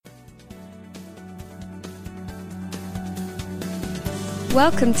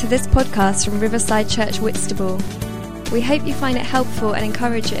Welcome to this podcast from Riverside Church Whitstable. We hope you find it helpful and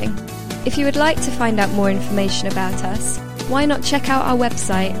encouraging. If you would like to find out more information about us, why not check out our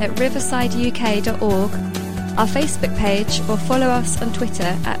website at riversideuk.org, our Facebook page, or follow us on Twitter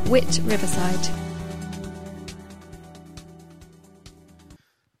at @WhitRiverside.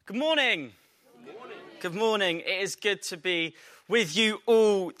 Good morning. Good morning. It is good to be with you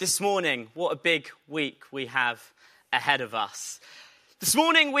all this morning. What a big week we have ahead of us. This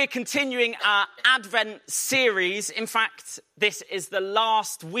morning we're continuing our Advent series. In fact, this is the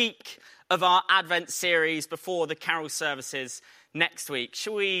last week of our Advent series before the carol services next week.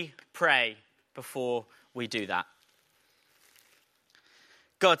 Shall we pray before we do that?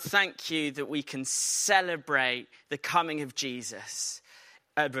 God, thank you that we can celebrate the coming of Jesus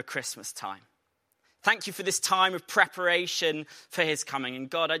over Christmas time. Thank you for this time of preparation for his coming. And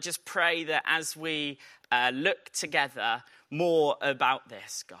God, I just pray that as we look together more about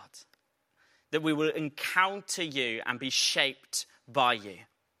this, God, that we will encounter you and be shaped by you.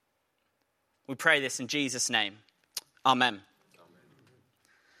 We pray this in Jesus' name. Amen.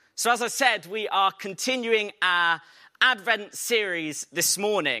 So as I said, we are continuing our Advent series this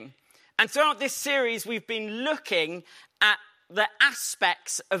morning. And throughout this series, we've been looking at the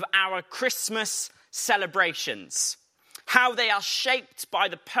aspects of our Christmas celebrations, how they are shaped by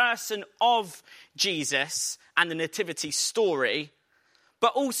the person of Jesus and the nativity story,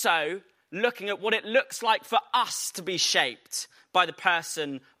 but also looking at what it looks like for us to be shaped by the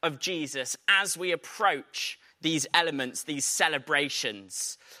person of Jesus as we approach these elements, these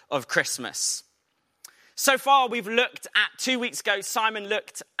celebrations of Christmas. So far, we've looked at, 2 weeks ago, Simon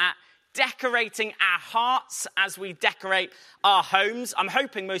looked at decorating our hearts as we decorate our homes. I'm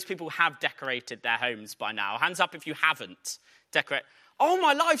hoping most people have decorated their homes by now. Hands up if you haven't decorated. Oh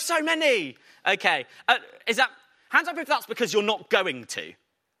my life, so many. Okay. Hands up if that's because you're not going to.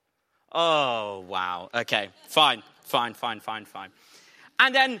 Oh, wow. Okay, fine.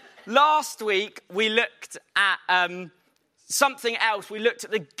 And then last week, we looked at something else. We looked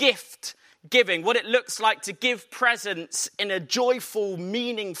at the gift giving, what it looks like to give presents in a joyful,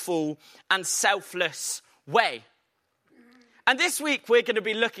 meaningful, and selfless way. And this week, we're going to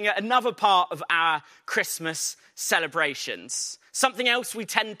be looking at another part of our Christmas celebrations, something else we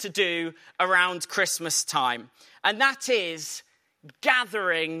tend to do around Christmas time, and that is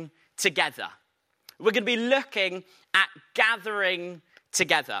gathering together. We're going to be looking at gathering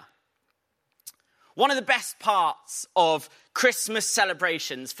together. One of the best parts of Christmas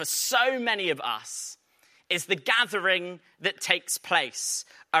celebrations for so many of us is the gathering that takes place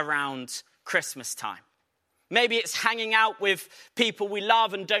around Christmas time. Maybe it's hanging out with people we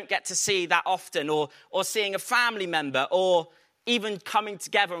love and don't get to see that often, or seeing a family member, or even coming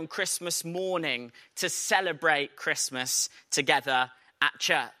together on Christmas morning to celebrate Christmas together at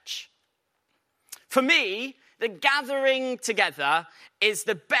church. For me, the gathering together is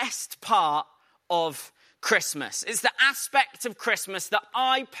the best part of Christmas. It's the aspect of Christmas that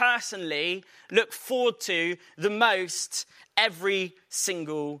I personally look forward to the most every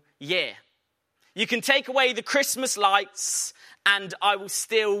single year. You can take away the Christmas lights and I will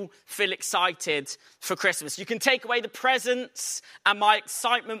still feel excited for Christmas. You can take away the presents and my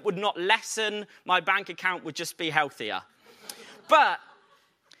excitement would not lessen. My bank account would just be healthier. But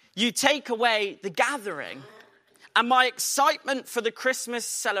you take away the gathering and my excitement for the Christmas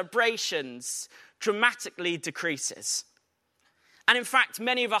celebrations dramatically decreases. And in fact,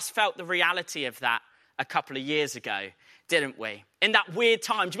 many of us felt the reality of that a couple of years ago, didn't we? In that weird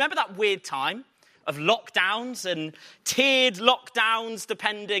time. Do you remember that weird time of lockdowns and tiered lockdowns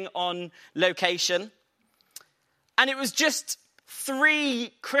depending on location? And it was just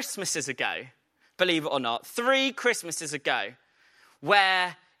 3 Christmases ago, believe it or not, 3 Christmases ago,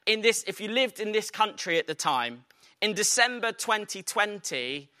 where if you lived in this country at the time, in December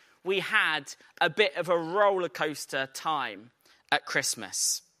 2020, we had a bit of a roller coaster time at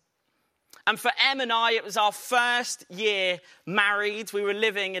Christmas. And for Em and I, it was our first year married. We were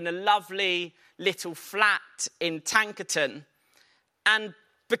living in a lovely little flat in Tankerton. And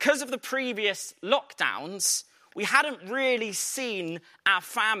because of the previous lockdowns, we hadn't really seen our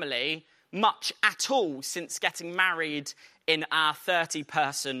family much at all since getting married in our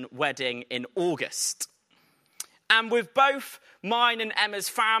 30-person wedding in August. And with both mine and Emma's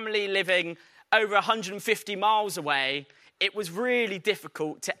family living over 150 miles away, it was really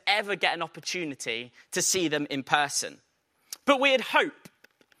difficult to ever get an opportunity to see them in person. But we had hope.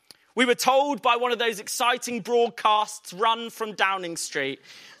 We were told by one of those exciting broadcasts run from Downing Street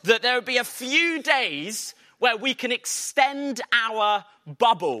that there would be a few days where we can extend our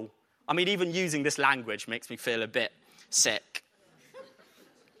bubble. I mean, even using this language makes me feel a bit sick.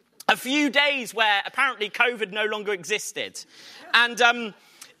 a few days where apparently COVID no longer existed. And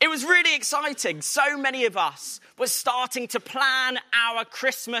it was really exciting. So many of us were starting to plan our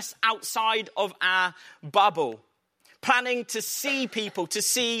Christmas outside of our bubble, planning to see people, to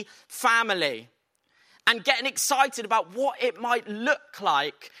see family, and getting excited about what it might look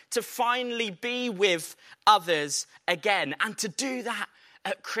like to finally be with others again, and to do that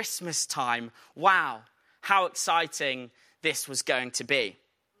at Christmas time. Wow, how exciting this was going to be.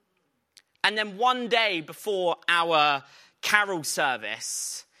 And then one day before our carol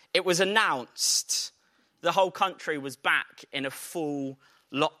service, it was announced the whole country was back in a full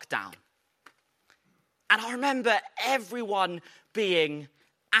lockdown. And I remember everyone being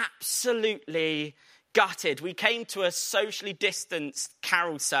absolutely gutted. We came to a socially distanced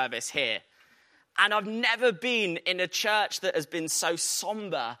carol service here. And I've never been in a church that has been so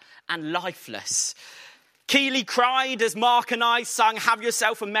somber and lifeless. Keeley cried as Mark and I sung "Have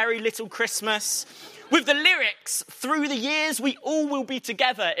Yourself a Merry Little Christmas" with the lyrics, "Through the years we all will be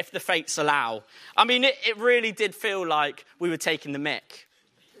together if the fates allow." I mean, it really did feel like we were taking the mick.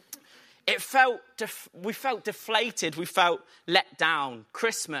 We felt deflated, we felt let down.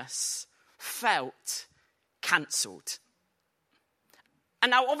 Christmas felt cancelled.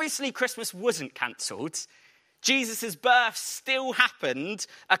 And now obviously Christmas wasn't cancelled. Jesus' birth still happened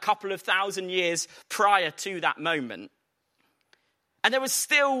a couple of thousand years prior to that moment. And there was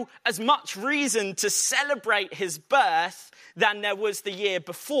still as much reason to celebrate his birth than there was the year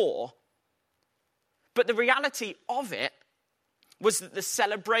before. But the reality of it was that the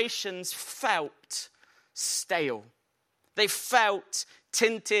celebrations felt stale. They felt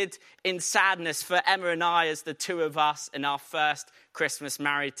tinted in sadness for Emma and I, as the two of us in our first Christmas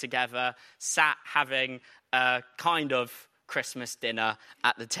married together, sat having a kind of Christmas dinner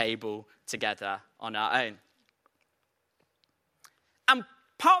at the table together on our own. And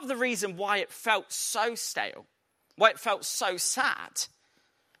part of the reason why it felt so stale, why it felt so sad,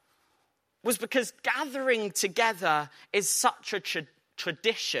 was because gathering together is such a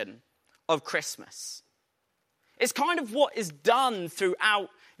tradition of Christmas. It's kind of what is done throughout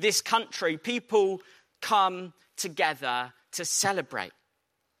this country. People come together to celebrate.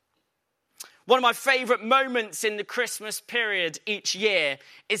 One of my favourite moments in the Christmas period each year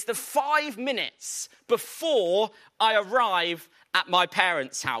is the 5 minutes before I arrive at my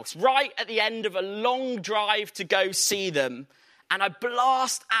parents' house, right at the end of a long drive to go see them. And I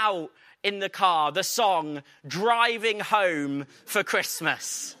blast out in the car the song "Driving Home for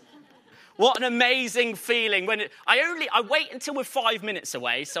Christmas." What an amazing feeling. I wait until we're 5 minutes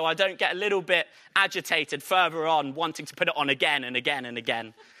away so I don't get a little bit agitated further on, wanting to put it on again and again and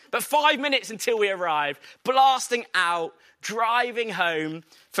again. But 5 minutes until we arrive, blasting out, driving home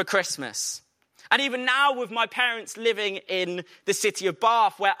for Christmas. And even now, with my parents living in the city of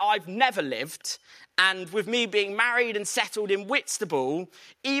Bath, where I've never lived, and with me being married and settled in Whitstable,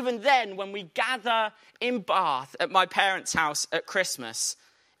 even then, when we gather in Bath at my parents' house at Christmas,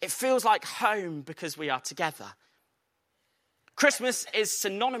 it feels like home because we are together. Christmas is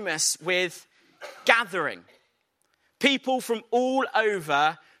synonymous with gathering. People from all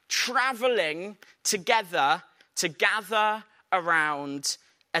over travelling together to gather around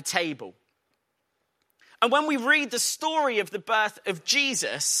a table. And when we read the story of the birth of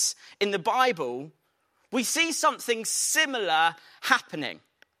Jesus in the Bible, we see something similar happening.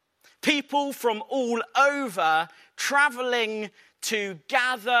 People from all over travelling to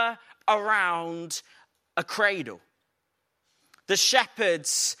gather around a cradle. The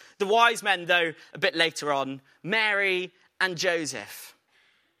shepherds, the wise men, though, a bit later on, Mary and Joseph.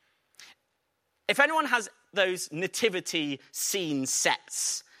 If anyone has those nativity scene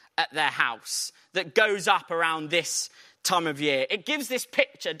sets at their house that goes up around this time of year, it gives this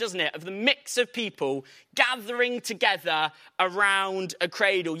picture, doesn't it, of the mix of people gathering together around a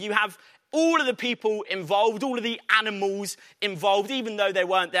cradle. You have all of the people involved, all of the animals involved, even though they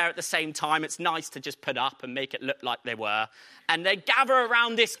weren't there at the same time. It's nice to just put up and make it look like they were. And they gather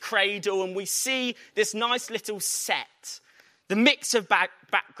around this cradle, and we see this nice little set. The mix of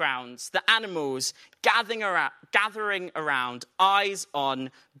backgrounds, the animals gathering around, eyes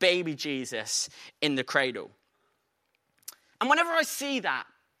on baby Jesus in the cradle. And whenever I see that,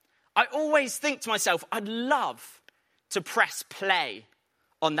 I always think to myself, I'd love to press play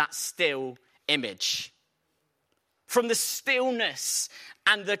on that still image. From the stillness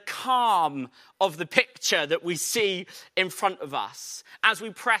and the calm of the picture that we see in front of us, as we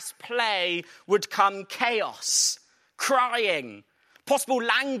press play would come chaos, crying, possible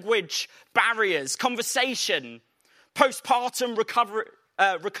language barriers, conversation, postpartum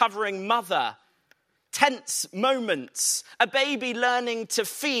recovering mother, tense moments, a baby learning to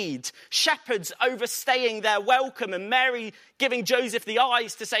feed, shepherds overstaying their welcome, and Mary giving Joseph the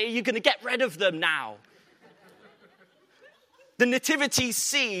eyes to say, are you going to get rid of them now? The nativity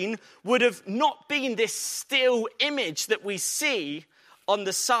scene would have not been this still image that we see on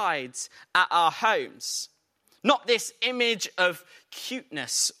the sides at our homes. Not this image of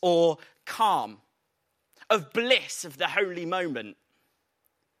cuteness or calm, of bliss, of the holy moment.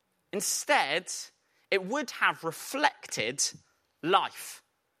 Instead, it would have reflected life.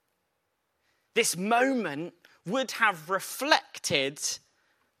 This moment would have reflected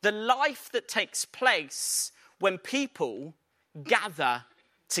the life that takes place when people gather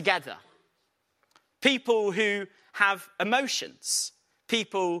together. People who have emotions,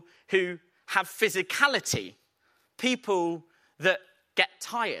 people who have physicality, people that get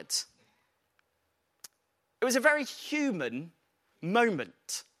tired. It was a very human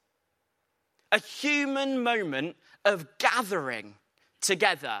moment. A human moment of gathering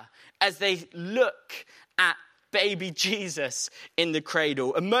together as they look at baby Jesus in the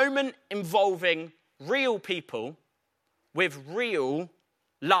cradle. A moment involving real people with real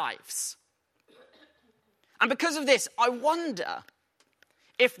lives. And because of this, I wonder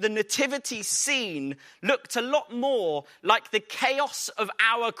if the nativity scene looked a lot more like the chaos of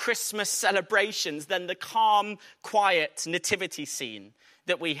our Christmas celebrations than the calm, quiet nativity scene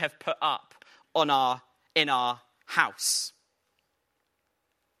that we have put up in our house.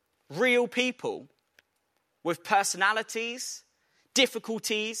 Real people with personalities,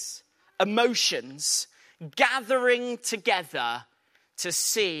 difficulties, emotions, gathering together to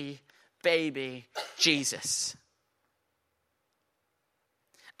see baby Jesus.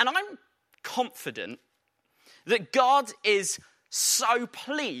 And I'm confident that God is so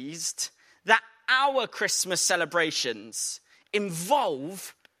pleased that our Christmas celebrations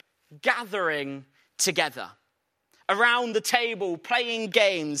involve gathering together around the table, playing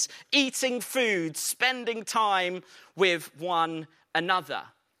games, eating food, spending time with one another.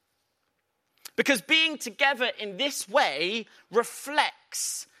 Because being together in this way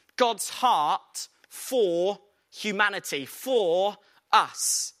reflects God's heart for humanity, for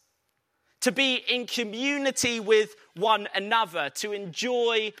us. To be in community with one another, to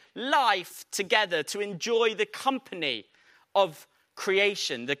enjoy life together, to enjoy the company of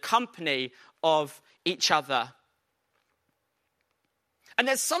creation, the company of each other. And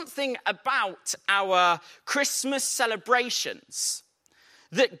there's something about our Christmas celebrations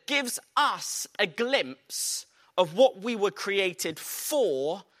that gives us a glimpse of what we were created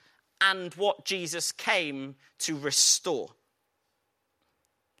for and what Jesus came to restore.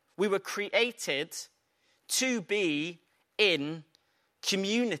 We were created to be in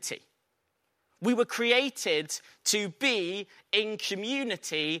community. We were created to be in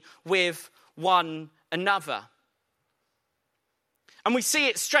community with one another. And we see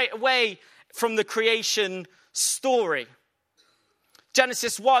it straight away from the creation story.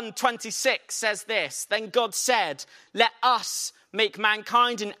 Genesis 1:26 says this, "Then God said, let us make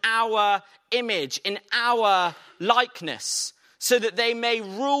mankind in our image, in our likeness, so that they may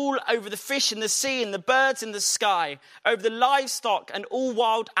rule over the fish in the sea and the birds in the sky, over the livestock and all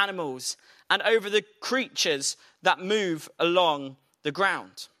wild animals, and over the creatures that move along the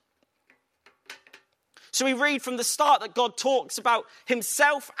ground." So we read from the start that God talks about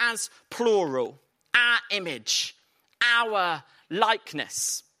himself as plural, our image, our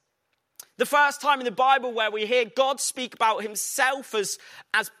likeness. The first time in the Bible where we hear God speak about himself as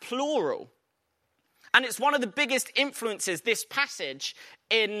plural. And it's one of the biggest influences, this passage,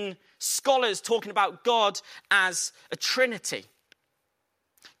 in scholars talking about God as a Trinity.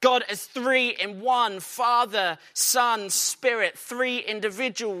 God as three in one, Father, Son, Spirit, three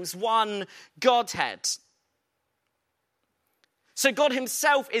individuals, one Godhead. So God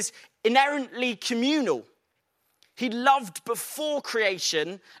himself is inherently communal. He loved before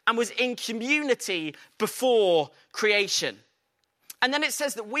creation and was in community before creation. And then it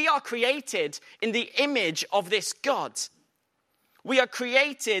says that we are created in the image of this God. We are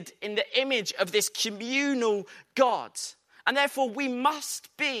created in the image of this communal God. And therefore we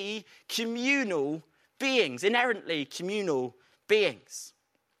must be communal beings, inherently communal beings.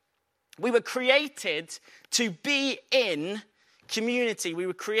 We were created to be in community. We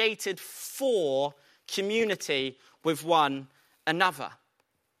were created for community with one another.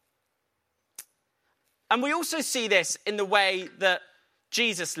 And we also see this in the way that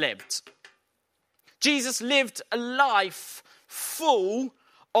Jesus lived. Jesus lived a life full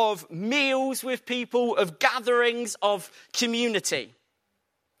of meals with people, of gatherings, of community.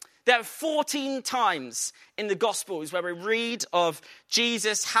 There are 14 times in the Gospels where we read of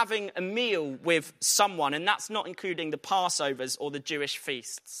Jesus having a meal with someone, and that's not including the Passovers or the Jewish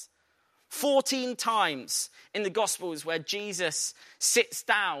feasts. 14 times in the Gospels where Jesus sits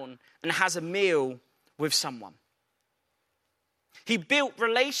down and has a meal with someone. He built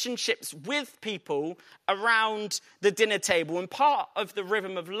relationships with people around the dinner table, and part of the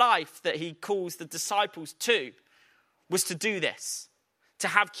rhythm of life that he calls the disciples to was to do this, to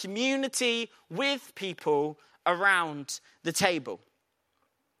have community with people around the table.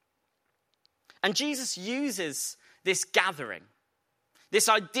 And Jesus uses this gathering, this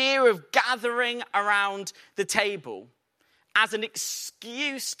idea of gathering around the table, as an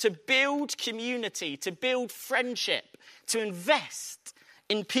excuse to build community, to build friendship, to invest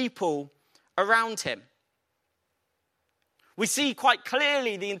in people around him. We see quite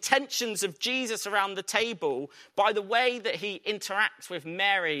clearly the intentions of Jesus around the table by the way that he interacts with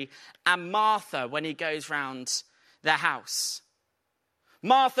Mary and Martha when he goes round their house.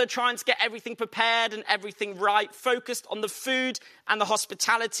 Martha trying to get everything prepared and everything right, focused on the food and the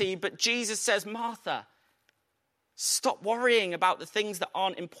hospitality, but Jesus says, Martha, stop worrying about the things that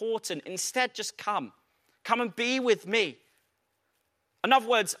aren't important. Instead, just come. Come and be with me. In other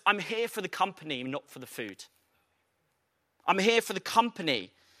words, I'm here for the company, not for the food. I'm here for the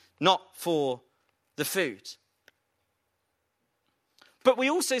company, not for the food. But we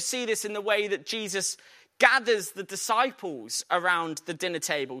also see this in the way that Jesus gathers the disciples around the dinner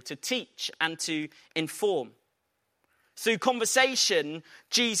table to teach and to inform. Through conversation,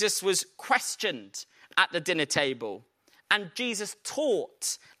 Jesus was questioned at the dinner table, and Jesus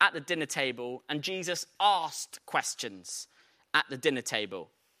taught at the dinner table, and Jesus asked questions at the dinner table.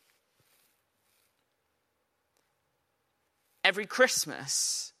 Every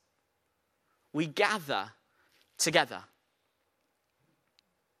Christmas, we gather together.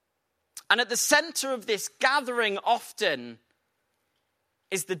 And at the center of this gathering often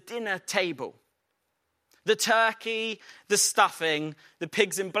is the dinner table. The turkey, the stuffing, the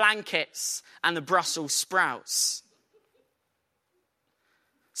pigs in blankets, and the Brussels sprouts.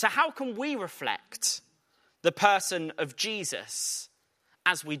 So how can we reflect the person of Jesus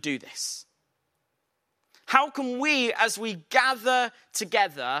as we do this? How can we, as we gather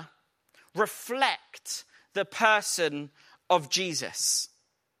together, reflect the person of Jesus?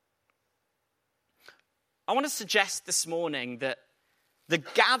 I want to suggest this morning that the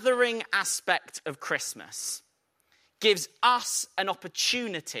gathering aspect of Christmas gives us an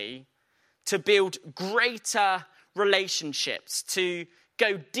opportunity to build greater relationships, to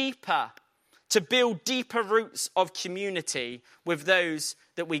go deeper, to build deeper roots of community with those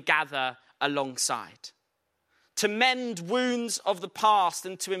that we gather alongside, to mend wounds of the past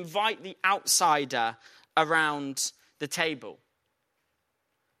and to invite the outsider around the table.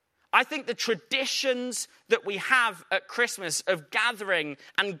 I think the traditions that we have at Christmas of gathering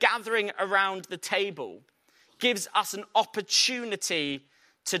and gathering around the table gives us an opportunity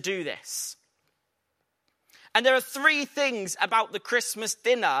to do this. And there are 3 things about the Christmas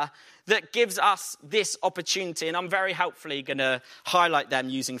dinner that gives us this opportunity, and I'm very helpfully going to highlight them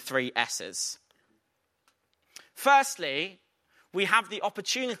using 3 S's. Firstly, we have the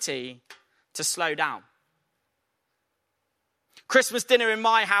opportunity to slow down. Christmas dinner in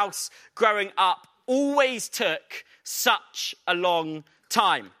my house growing up always took such a long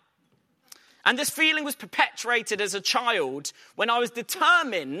time. And this feeling was perpetuated as a child when I was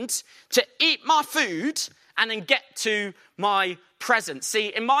determined to eat my food and then get to my presents. See,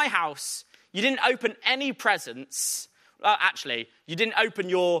 in my house, you didn't open any presents. Well, actually, you didn't open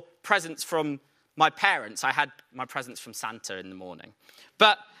your presents from my parents. I had my presents from Santa in the morning.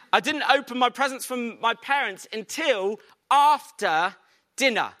 But I didn't open my presents from my parents until after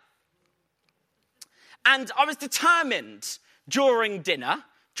dinner. And I was determined during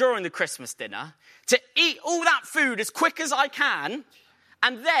the Christmas dinner, to eat all that food as quick as I can,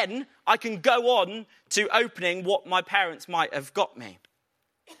 and then I can go on to opening what my parents might have got me.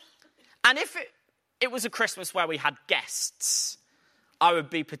 And if it was a Christmas where we had guests, I would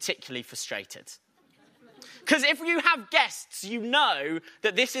be particularly frustrated. Because if you have guests, you know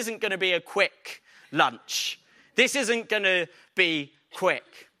that this isn't going to be a quick lunch. This isn't going to be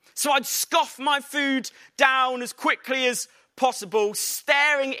quick. So I'd scoff my food down as quickly as possible,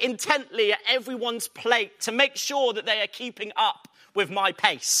 staring intently at everyone's plate to make sure that they are keeping up with my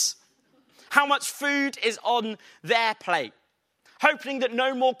pace. How much food is on their plate? Hoping that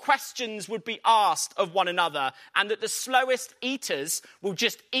no more questions would be asked of one another and that the slowest eaters will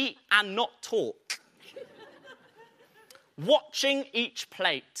just eat and not talk. Watching each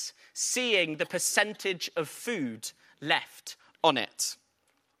plate, seeing the percentage of food left on it.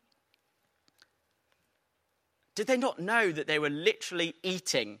 Did they not know that they were literally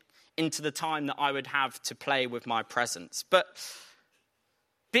eating into the time that I would have to play with my presents? But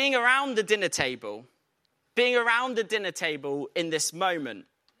being around the dinner table in this moment,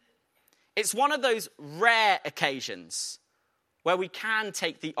 it's one of those rare occasions where we can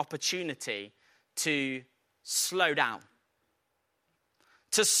take the opportunity to slow down.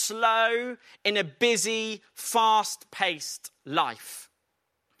 To slow in a busy, fast-paced life,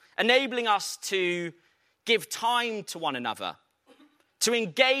 enabling us to give time to one another, to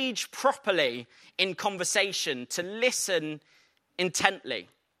engage properly in conversation, to listen intently.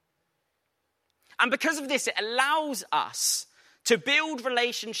 And because of this, it allows us to build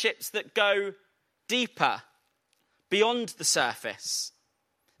relationships that go deeper, beyond the surface,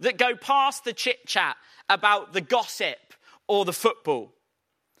 that go past the chit-chat about the gossip or the football,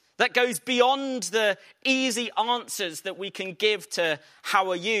 that goes beyond the easy answers that we can give to how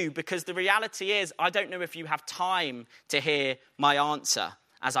are you, because the reality is I don't know if you have time to hear my answer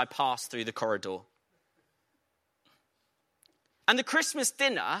as I pass through the corridor. And the Christmas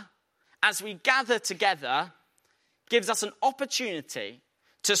dinner, as we gather together, gives us an opportunity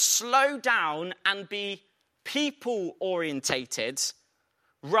to slow down and be people-orientated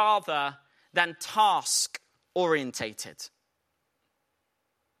rather than task-orientated.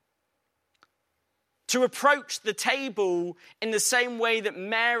 To approach the table in the same way that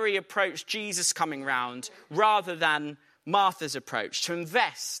Mary approached Jesus coming round rather than Martha's approach. To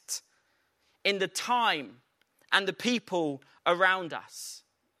invest in the time and the people around us.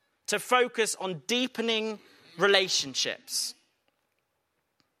 To focus on deepening relationships.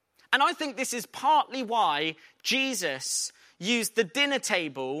 And I think this is partly why Jesus used the dinner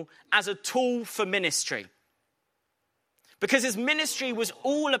table as a tool for ministry. Because his ministry was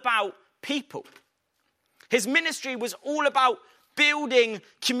all about people. His ministry was all about building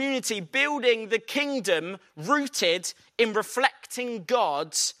community, building the kingdom rooted in reflecting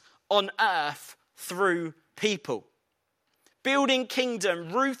God on earth through people. Building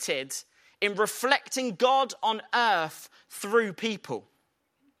kingdom rooted in reflecting God on earth through people.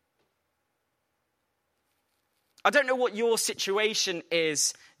 I don't know what your situation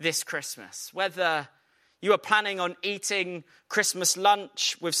is this Christmas, whether you are planning on eating Christmas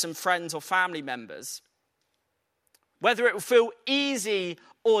lunch with some friends or family members, whether it will feel easy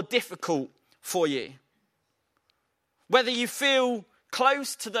or difficult for you, whether you feel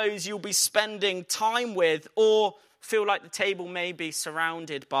close to those you'll be spending time with or feel like the table may be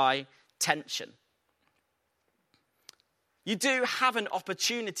surrounded by tension. You do have an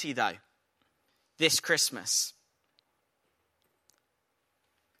opportunity, though, this Christmas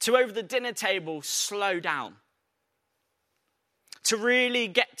to, over the dinner table, slow down. To really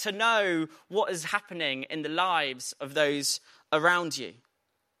get to know what is happening in the lives of those around you.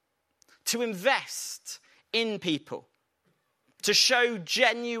 To invest in people. To show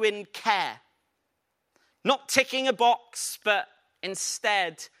genuine care. Not ticking a box, but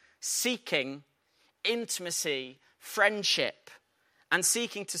instead seeking intimacy, friendship, and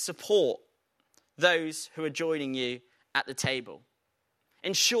seeking to support those who are joining you at the table.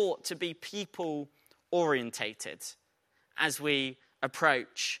 In short, to be people-orientated as we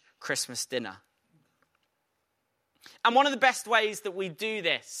approach Christmas dinner. And one of the best ways that we do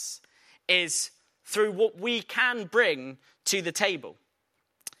this is through what we can bring to the table.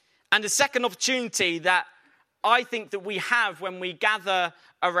 And the second opportunity that I think that we have when we gather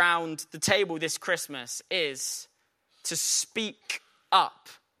around the table this Christmas is to speak up.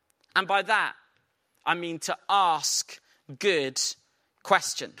 And by that, I mean to ask good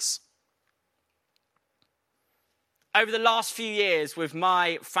questions. Over the last few years with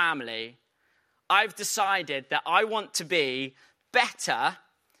my family, I've decided that I want to be better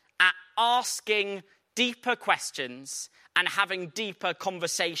at asking deeper questions and having deeper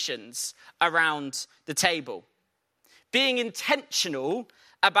conversations around the table. Being intentional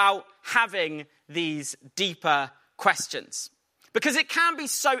about having these deeper questions. Because it can be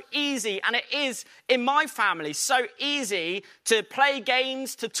so easy, and it is in my family so easy to play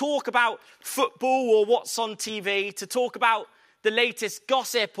games, to talk about football or what's on TV, to talk about the latest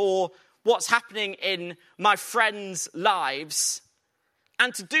gossip or what's happening in my friends' lives,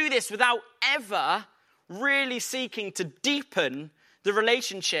 and to do this without ever really seeking to deepen the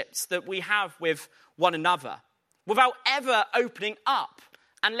relationships that we have with one another, without ever opening up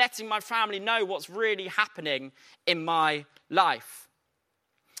and letting my family know what's really happening in my life.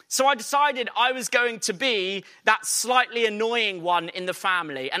 So I decided I was going to be that slightly annoying one in the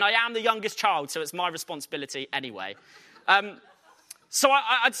family. And I am the youngest child, so it's my responsibility anyway. So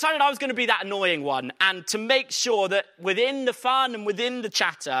I decided I was going to be that annoying one. And to make sure that within the fun and within the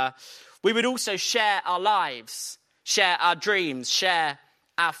chatter, We would also share our lives, share our dreams, share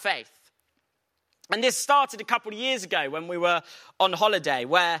our faith. And this started a couple of years ago when we were on holiday,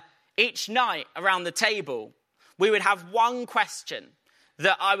 where each night around the table, we would have one question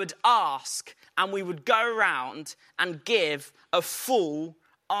that I would ask, and we would go around and give a full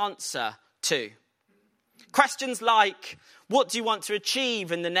answer to. Questions like, what do you want to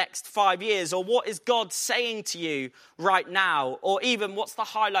achieve in the next 5 years? Or what is God saying to you right now? Or even, what's the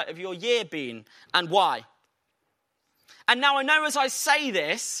highlight of your year been and why? And now I know as I say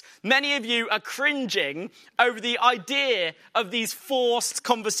this, many of you are cringing over the idea of these forced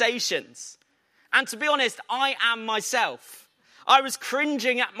conversations. And to be honest, I am myself. I was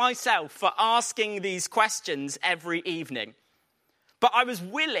cringing at myself for asking these questions every evening. But I was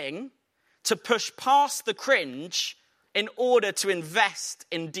willing to push past the cringe in order to invest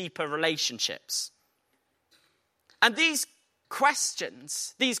in deeper relationships. And these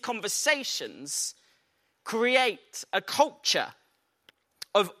questions, these conversations, create a culture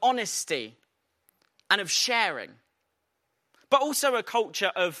of honesty and of sharing, but also a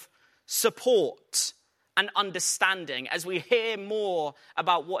culture of support and understanding as we hear more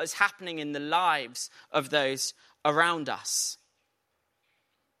about what is happening in the lives of those around us.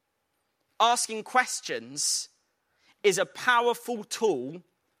 Asking questions is a powerful tool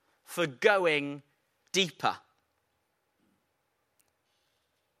for going deeper.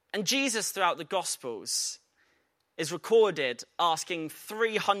 And Jesus, throughout the Gospels, is recorded asking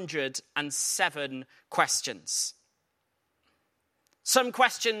 307 questions. Some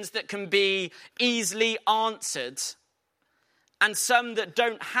questions that can be easily answered, and some that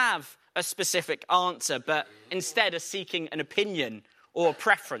don't have a specific answer, but instead are seeking an opinion or a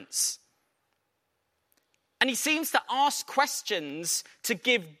preference. And he seems to ask questions to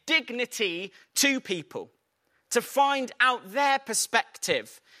give dignity to people, to find out their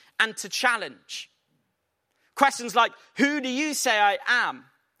perspective and to challenge. Questions like, who do you say I am?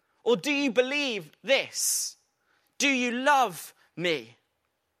 Or do you believe this? Do you love me?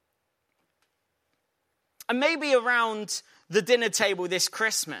 And maybe around the dinner table this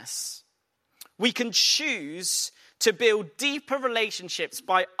Christmas, we can choose to build deeper relationships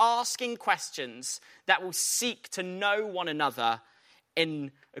by asking questions that will seek to know one another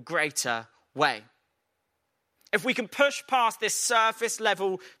in a greater way. If we can push past this surface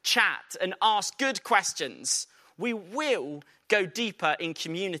level chat and ask good questions, we will go deeper in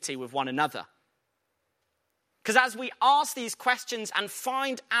community with one another. Because as we ask these questions and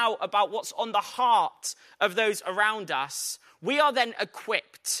find out about what's on the heart of those around us, we are then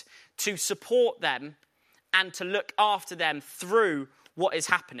equipped to support them and to look after them through what is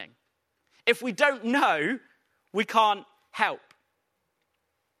happening. If we don't know, we can't help.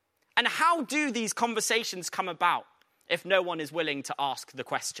 And how do these conversations come about if no one is willing to ask the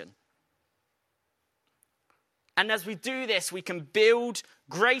question? And as we do this, we can build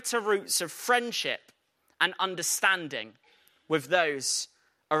greater roots of friendship and understanding with those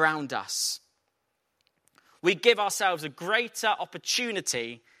around us. We give ourselves a greater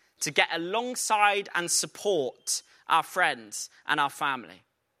opportunity to get alongside and support our friends and our family,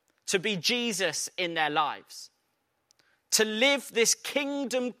 to be Jesus in their lives, to live this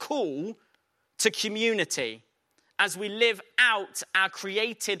kingdom call to community as we live out our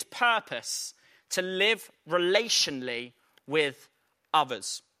created purpose to live relationally with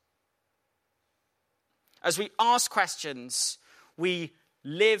others. As we ask questions, we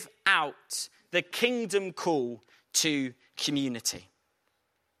live out the kingdom call to community.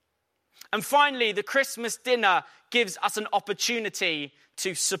 And finally, the Christmas dinner gives us an opportunity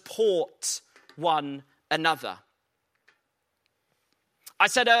to support one another. I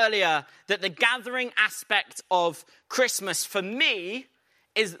said earlier that the gathering aspect of Christmas for me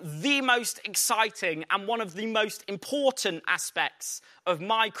is the most exciting and one of the most important aspects of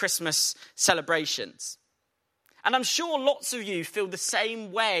my Christmas celebrations. And I'm sure lots of you feel the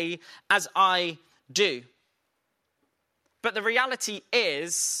same way as I do. But the reality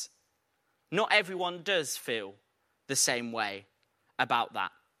is, not everyone does feel the same way about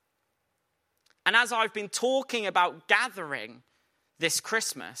that. And as I've been talking about gathering this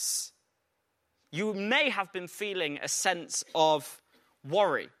Christmas, you may have been feeling a sense of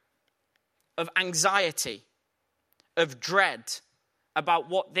worry, of anxiety, of dread about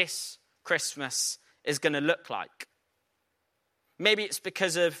what this Christmas is going to look like. Maybe it's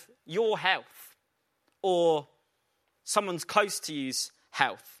because of your health, or someone's close to you's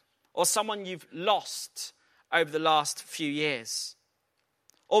health, or someone you've lost over the last few years,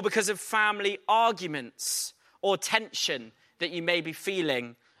 or because of family arguments or tension that you may be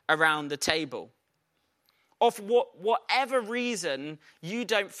feeling around the table, of whatever reason you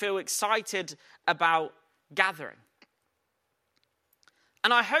don't feel excited about gathering.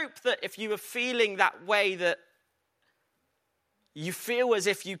 And I hope that if you are feeling that way, that you feel as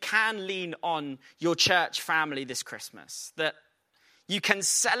if you can lean on your church family this Christmas, that you can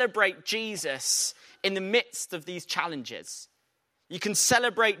celebrate Jesus in the midst of these challenges. You can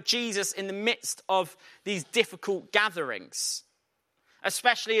celebrate Jesus in the midst of these difficult gatherings,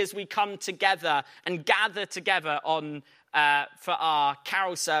 especially as we come together and gather together for our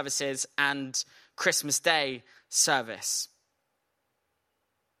carol services and Christmas Day service.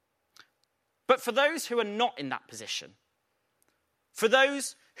 But for those who are not in that position, for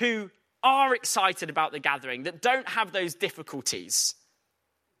those who are excited about the gathering, that don't have those difficulties,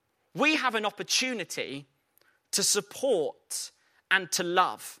 we have an opportunity to support and to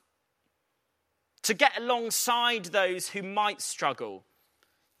love, to get alongside those who might struggle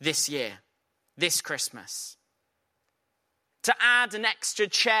this year, this Christmas, to add an extra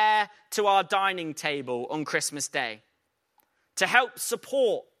chair to our dining table on Christmas Day, to help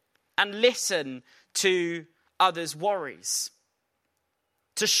support and listen to others' worries,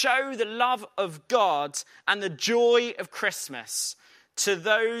 to show the love of God and the joy of Christmas to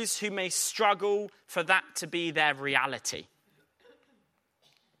those who may struggle for that to be their reality.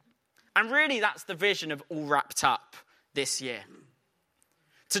 And really, that's the vision of All Wrapped Up this year.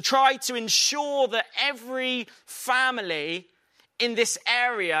 To try to ensure that every family in this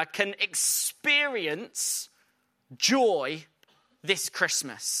area can experience joy this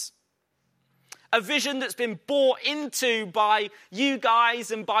Christmas. A vision that's been bought into by you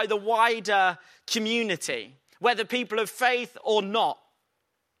guys and by the wider community, whether people of faith or not.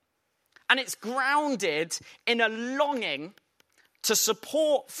 And it's grounded in a longing to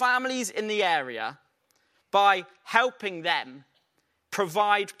support families in the area by helping them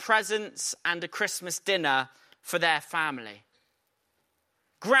provide presents and a Christmas dinner for their family.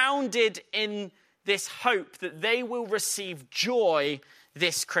 Grounded in this hope that they will receive joy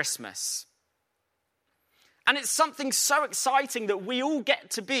this Christmas. And it's something so exciting that we all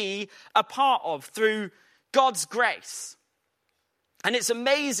get to be a part of through God's grace. And it's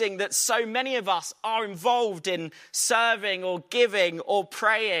amazing that so many of us are involved in serving or giving or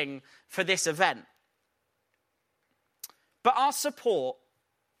praying for this event. But our support,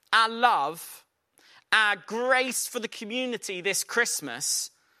 our love, our grace for the community this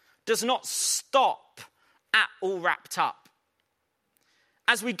Christmas does not stop at All Wrapped Up.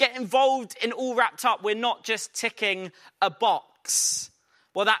 As we get involved in All Wrapped Up, we're not just ticking a box.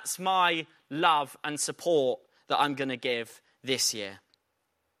 Well, that's my love and support that I'm going to give this year.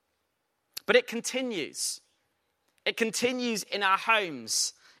 But it continues. It continues in our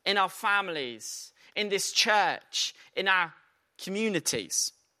homes, in our families, in this church, in our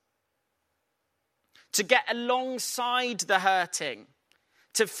communities. To get alongside the hurting,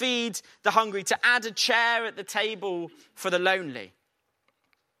 to feed the hungry, to add a chair at the table for the lonely.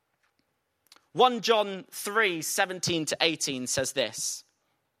 1 John 3:17-18 says this: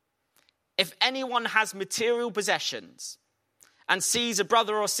 if anyone has material possessions and sees a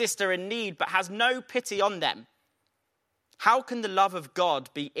brother or sister in need but has no pity on them, how can the love of God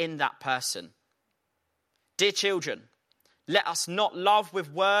be in that person? Dear children, let us not love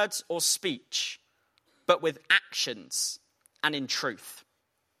with words or speech, but with actions and in truth.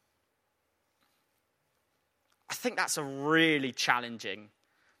 I think that's a really challenging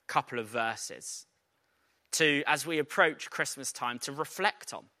couple of verses to, as we approach Christmas time, to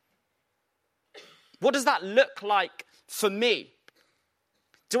reflect on. What does that look like for me?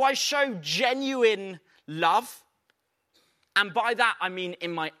 Do I show genuine love? And by that, I mean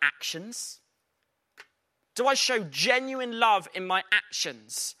in my actions. Do I show genuine love in my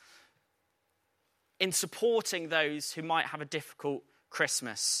actions in supporting those who might have a difficult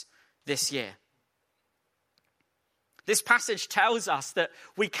Christmas this year? This passage tells us that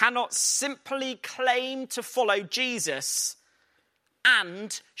we cannot simply claim to follow Jesus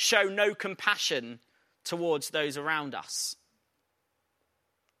and show no compassion towards those around us.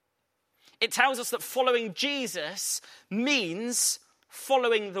 It tells us that following Jesus means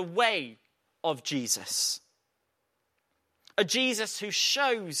following the way of Jesus. A Jesus who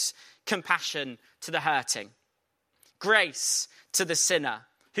shows compassion to the hurting, grace to the sinner,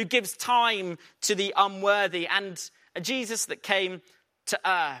 who gives time to the unworthy, and a Jesus that came to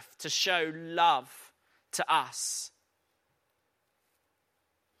earth to show love to us.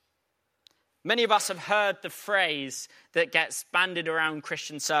 Many of us have heard the phrase that gets bandied around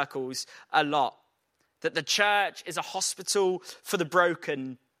Christian circles a lot, that the church is a hospital for the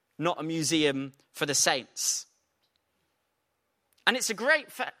broken, not a museum for the saints. And it's a great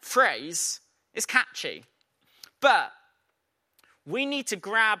phrase. It's catchy. But we need to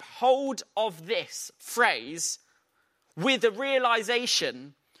grab hold of this phrase with the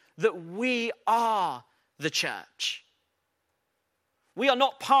realization that we are the church. We are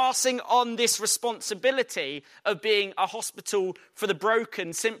not passing on this responsibility of being a hospital for the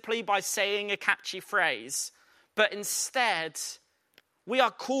broken simply by saying a catchy phrase, but instead, we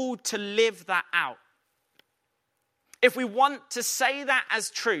are called to live that out. If we want to say that as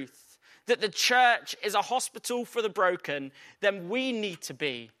truth, that the church is a hospital for the broken, then we need to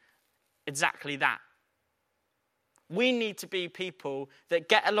be exactly that. We need to be people that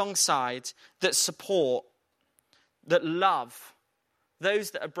get alongside, that support, that love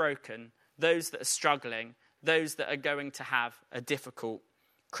those that are broken, those that are struggling, those that are going to have a difficult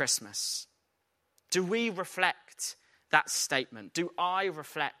Christmas. Do we reflect that statement? Do I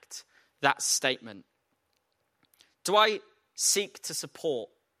reflect that statement? Do I seek to support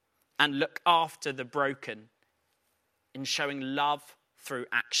and look after the broken in showing love through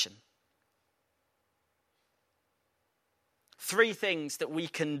action? 3 things that we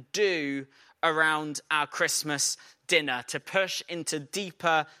can do around our Christmas dinner to push into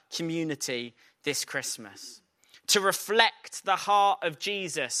deeper community this Christmas. To reflect the heart of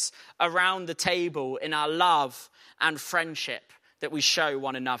Jesus around the table in our love and friendship that we show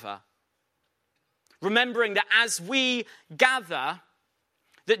one another. Remembering that as we gather,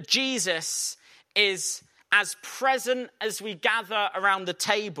 that Jesus is as present as we gather around the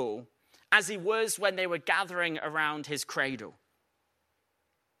table as he was when they were gathering around his cradle.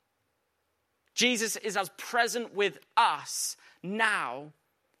 Jesus is as present with us now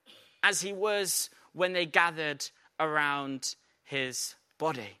as he was when they gathered around his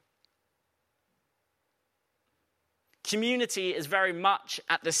body. Community is very much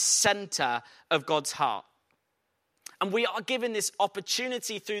at the center of God's heart. And we are given this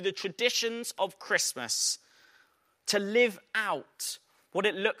opportunity through the traditions of Christmas to live out what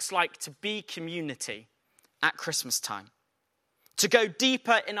it looks like to be community at Christmas time. To go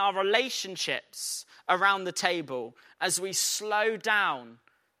deeper in our relationships around the table as we slow down,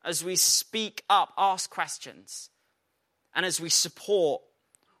 as we speak up, ask questions, and as we support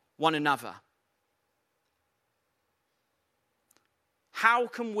one another. How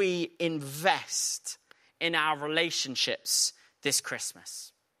can we invest in our relationships this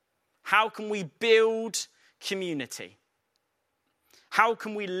Christmas? How can we build community? How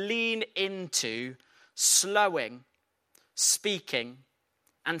can we lean into slowing, speaking,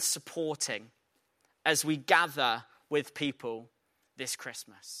 and supporting as we gather with people this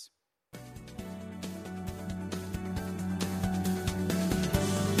Christmas?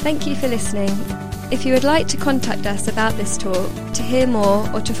 Thank you for listening. If you would like to contact us about this talk, to hear more,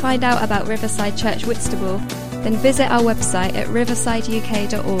 or to find out about Riverside Church Whitstable, then visit our website at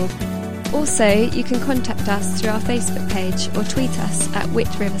riversideuk.org. Also, you can contact us through our Facebook page or tweet us at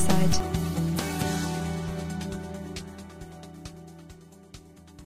 @WhitRiverside.